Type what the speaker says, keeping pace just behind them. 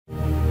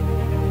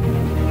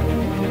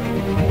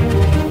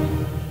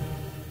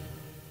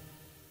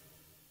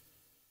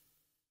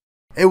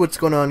Hey, what's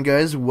going on,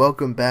 guys?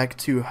 Welcome back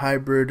to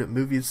Hybrid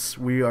Movies.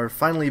 We are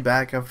finally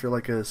back after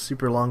like a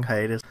super long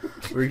hiatus.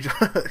 We're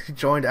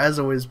joined as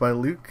always by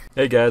Luke.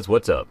 Hey guys,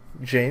 what's up?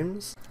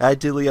 James. Hi,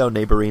 Delio,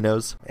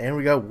 neighborinos. And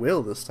we got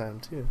Will this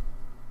time too.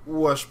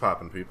 What's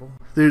poppin', people?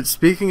 Dude,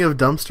 speaking of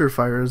dumpster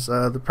fires,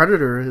 the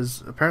Predator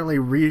has apparently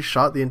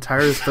reshot the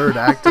entire third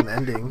act and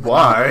ending.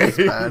 Why?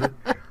 Bad.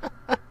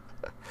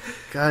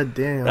 God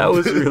damn. That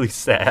was really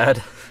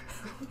sad.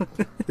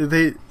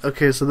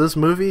 So this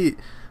movie...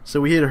 So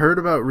we had heard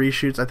about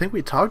reshoots. I think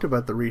we talked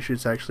about the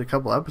reshoots actually a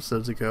couple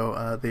episodes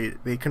ago.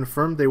 They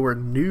confirmed they were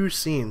new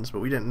scenes,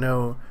 but we didn't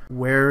know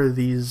where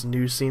these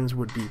new scenes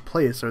would be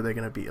placed. Are they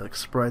going to be like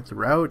spread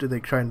throughout? Did they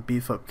try and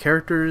beef up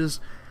characters?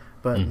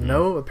 But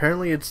no,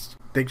 apparently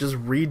they just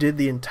redid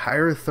the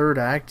entire third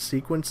act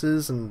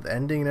sequences and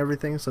ending and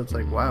everything. So it's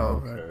like,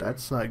 wow,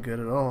 that's not good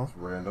at all. It's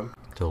random.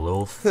 It's a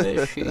little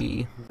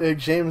fishy. Hey,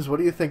 James, what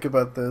do you think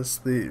about this?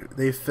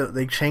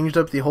 They changed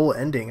up the whole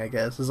ending. I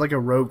guess it's like a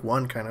Rogue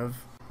One kind of.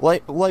 Well,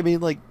 I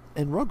mean, like,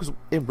 in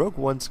Rogue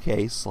One's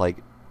case, like,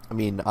 I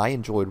mean, I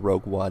enjoyed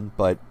Rogue One,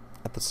 but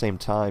at the same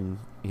time,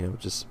 you know,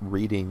 just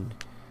reading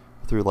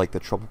through, like, the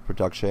troubled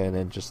production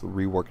and just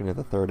reworking of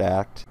the third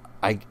act,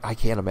 I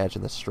can't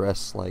imagine the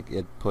stress, like,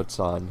 it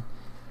puts on,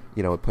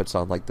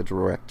 like, the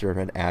director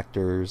and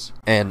actors,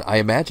 and I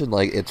imagine,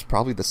 like, it's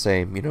probably the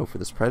same, you know, for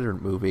this Predator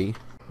movie,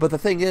 but the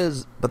thing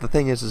is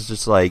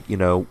just, like, you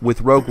know,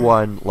 with Rogue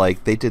One,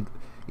 like, they did...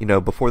 You know,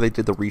 before they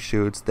did the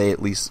reshoots, they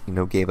at least, you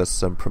know, gave us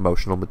some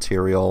promotional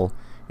material,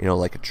 you know,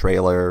 like a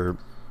trailer,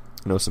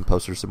 you know, some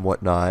posters and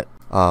whatnot.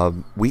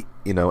 We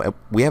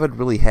haven't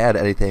really had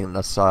anything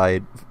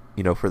aside,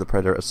 you know, for the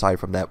Predator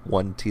aside from that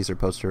one teaser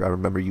poster I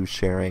remember you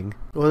sharing.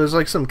 Well, there's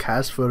like some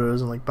cast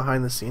photos and like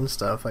behind the scenes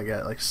stuff. I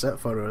got like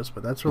set photos,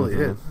 but that's really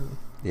it.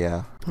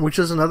 Yeah. Which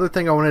is another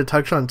thing I wanted to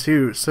touch on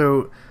too.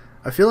 So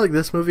I feel like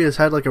this movie has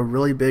had like a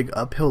really big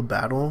uphill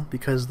battle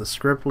because the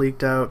script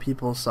leaked out.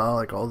 People saw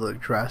like all the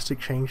drastic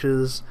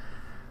changes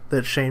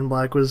that Shane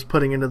Black was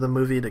putting into the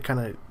movie to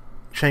kind of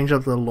change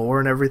up the lore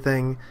and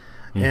everything.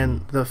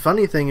 And the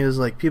funny thing is,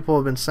 like, people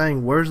have been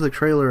saying, "Where's the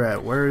trailer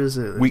at? Where is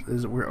it?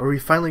 Are we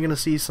finally going to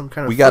see some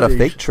kind of?" We got a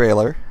fake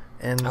trailer.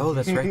 And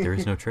that's right. There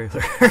is no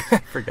trailer.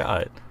 I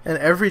forgot. And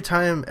every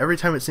time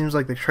it seems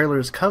like the trailer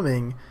is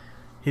coming,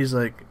 he's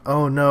like,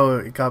 "Oh no,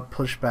 it got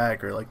pushed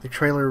back," or like the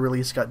trailer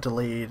release got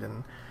delayed,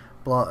 and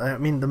blah. I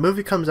mean, the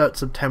movie comes out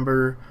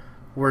September.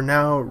 We're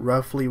now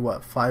roughly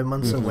 5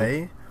 months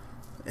away,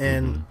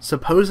 and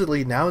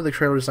supposedly now the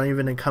trailer's not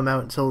even gonna come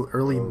out until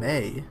early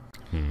May.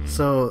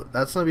 So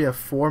that's gonna be a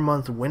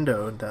 4-month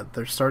window that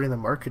they're starting the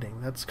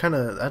marketing.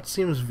 That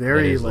seems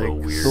very like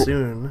weird.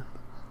 soon.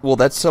 Well,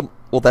 that's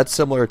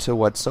similar to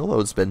what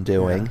Solo's been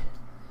doing.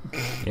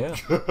 Yeah,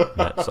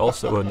 that's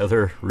also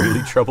another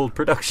really troubled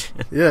production.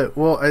 Yeah,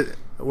 well,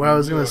 what I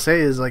was gonna say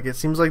is like it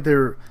seems like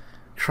they're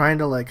trying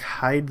to like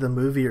hide the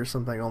movie or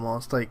something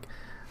almost. Like,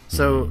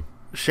 so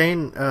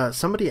Shane,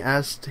 somebody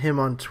asked him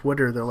on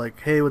Twitter. They're like,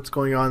 "Hey, what's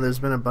going on? There's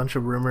been a bunch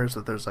of rumors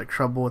that there's like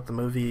trouble with the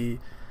movie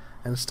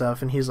and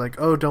stuff." And he's like,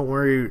 "Oh, don't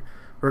worry,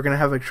 we're gonna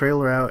have a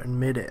trailer out in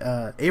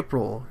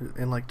mid-April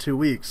in like 2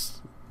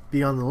 weeks.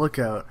 Be on the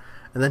lookout."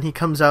 And then he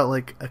comes out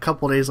like a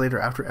couple days later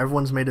after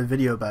everyone's made a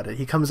video about it.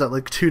 He comes out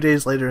like 2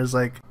 days later and is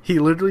like, he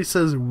literally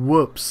says,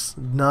 "Whoops,"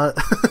 not...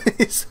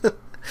 he says,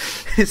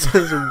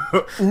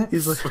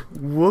 he's like,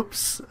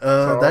 "Whoops,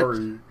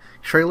 that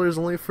trailer's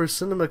only for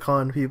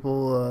CinemaCon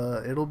people.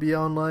 It'll be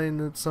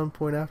online at some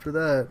point after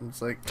that." And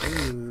it's like,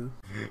 ew.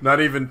 Not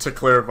even to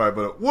clarify,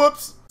 but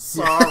whoops,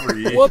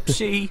 sorry.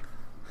 Whoopsie.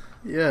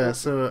 Yeah,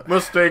 so...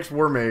 Mistakes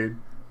were made.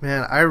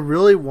 Man, I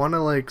really want to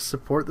like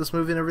support this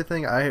movie and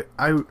everything.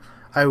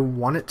 I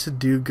want it to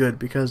do good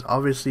because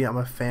obviously I'm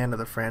a fan of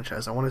the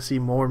franchise. I want to see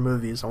more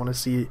movies. I want to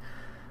see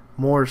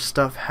more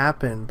stuff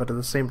happen. But at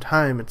the same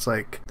time, it's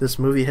like this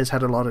movie has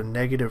had a lot of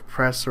negative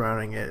press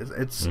surrounding it.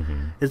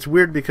 It's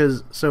weird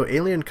because so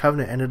Alien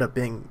Covenant ended up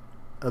being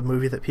a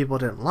movie that people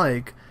didn't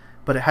like,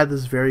 but it had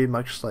this very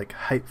much like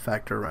hype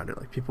factor around it.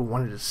 Like people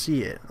wanted to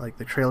see it. Like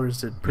the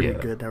trailers did pretty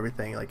good and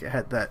everything. Like it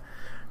had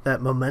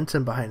that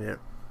momentum behind it.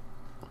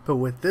 But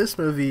with this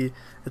movie,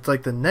 it's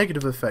like the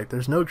negative effect.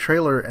 There's no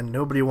trailer and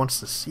nobody wants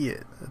to see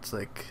it. It's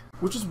like...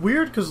 Which is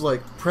weird because,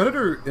 like,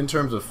 Predator, in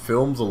terms of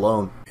films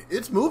alone,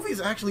 its movies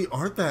actually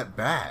aren't that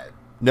bad.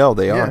 No,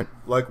 they aren't.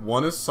 Like,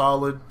 1 is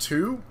solid,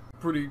 2,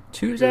 pretty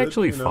 2's good,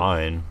 actually you know?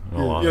 fine.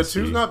 Yeah,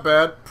 2's not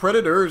bad.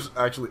 Predator's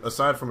actually,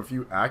 aside from a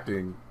few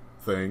acting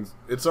things,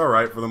 it's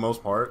alright for the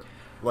most part.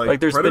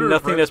 Like there's been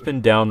nothing that's been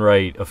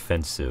downright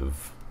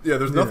offensive. Yeah,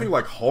 there's nothing,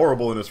 like,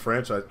 horrible in this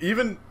franchise.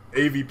 Even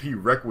AVP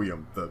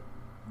Requiem, the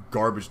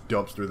garbage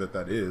dumpster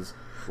that is,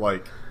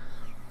 like,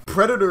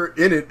 Predator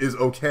in it is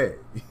okay.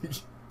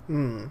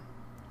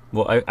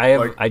 Well,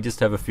 I just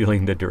have a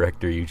feeling the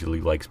director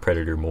usually likes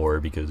Predator more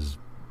because,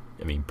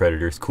 I mean,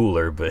 Predator's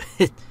cooler, but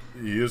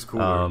he is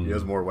cooler. He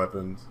has more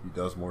weapons. He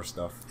does more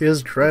stuff. He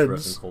has dreads.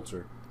 Interesting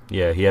culture.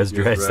 Yeah, he has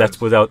dreads. That's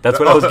what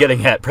I was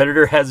getting at.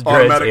 Predator has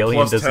dreads. Automatic Alien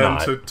plus does 10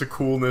 not. To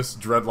coolness,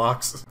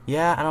 dreadlocks.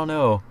 Yeah, I don't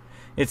know.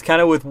 It's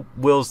kind of with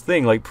Will's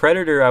thing. Like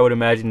Predator, I would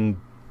imagine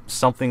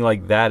something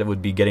like that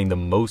would be getting the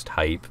most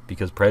hype,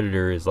 because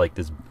Predator is like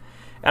this.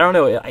 I don't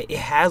know. It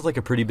has like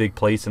a pretty big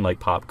place in like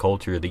pop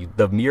culture.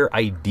 The mere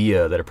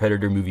idea that a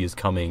Predator movie is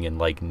coming and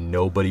like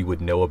nobody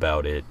would know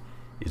about it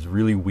is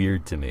really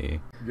weird to me.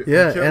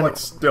 Yeah, you can't and like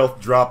stealth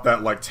drop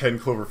that like 10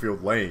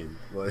 Cloverfield Lane,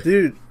 like.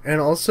 Dude. And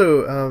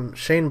also,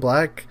 Shane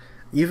Black,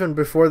 even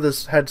before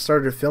this had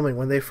started filming,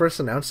 when they first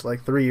announced it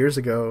like 3 years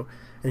ago,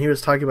 and he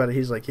was talking about it,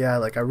 he's like, yeah,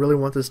 like I really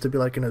want this to be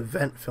like an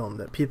event film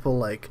that people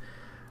like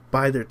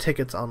buy their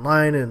tickets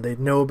online and they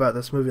know about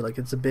this movie, like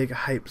it's a big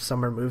hype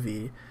summer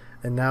movie.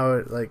 And now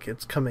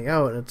it's coming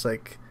out, and it's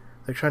like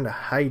they're trying to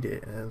hide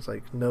it, and it's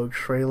like no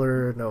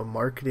trailer, no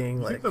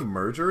marketing. You think the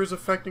merger is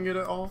affecting it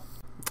at all?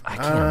 I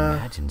can't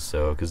imagine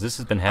so, because this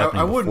has been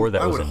happening before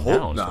that was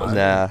announced.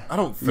 Nah, I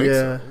don't think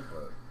so.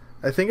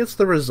 But... I think it's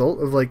the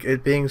result of like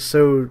it being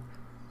so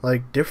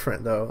like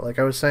different though. Like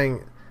I was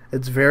saying,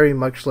 it's very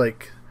much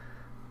like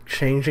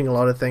changing a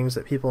lot of things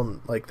that people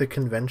like, the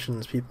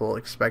conventions people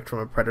expect from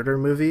a Predator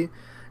movie.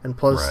 And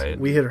plus,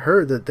 we had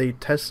heard that they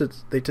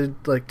did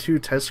like 2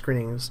 test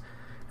screenings,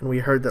 and we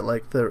heard that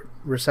like the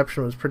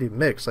reception was pretty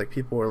mixed. Like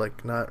people were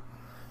like not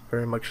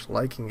very much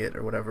liking it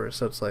or whatever.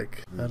 So it's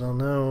like, I don't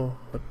know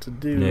what to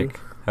do. Nick,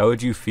 how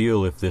would you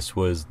feel if this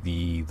was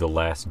the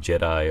last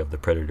Jedi of the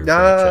Predator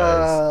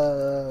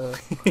franchise?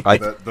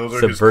 Those are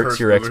subverts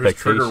your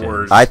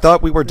expectations. I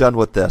thought we were done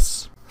with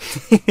this.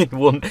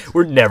 Well,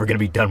 we're never going to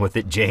be done with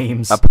it,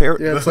 James. Yeah,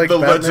 it's like the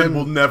Batman, legend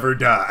will never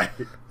die.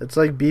 It's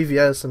like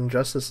BVS and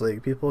Justice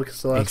League. People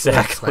still have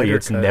exactly.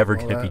 It's never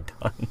going to be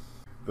done.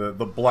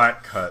 The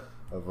black cut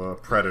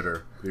of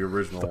Predator, the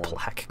original one.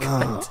 Black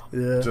cut.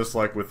 Yeah. Just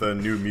like with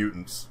New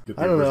Mutants. Get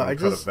the I don't know.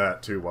 original cut of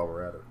that too while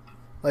we're at it.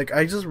 Like,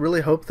 I just really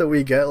hope that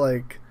we get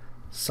like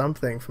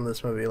something from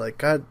this movie. Like,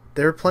 God,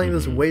 they're playing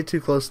this way too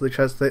close to the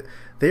chest.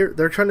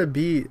 They're trying to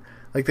be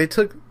like, they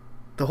took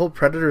the whole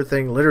Predator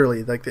thing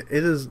literally. Like,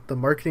 the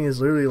marketing is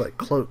literally like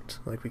cloaked.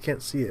 Like, we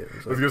can't see it.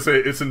 I was gonna say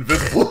it's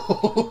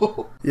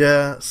invisible.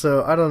 Yeah,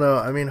 so I don't know.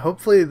 I mean,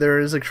 hopefully there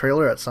is a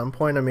trailer at some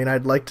point. I mean,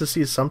 I'd like to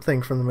see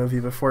something from the movie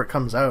before it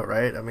comes out,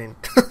 right? I mean,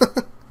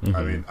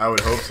 I mean, I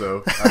would hope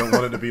so. I don't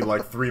want it to be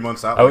like 3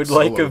 months out. I would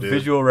like Solo a did.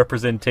 visual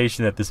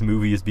representation that this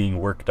movie is being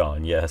worked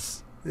on.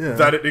 Yes. yeah.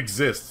 That it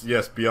exists.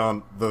 Yes,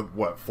 beyond the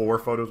 4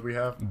 photos we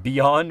have.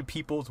 Beyond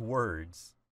people's words.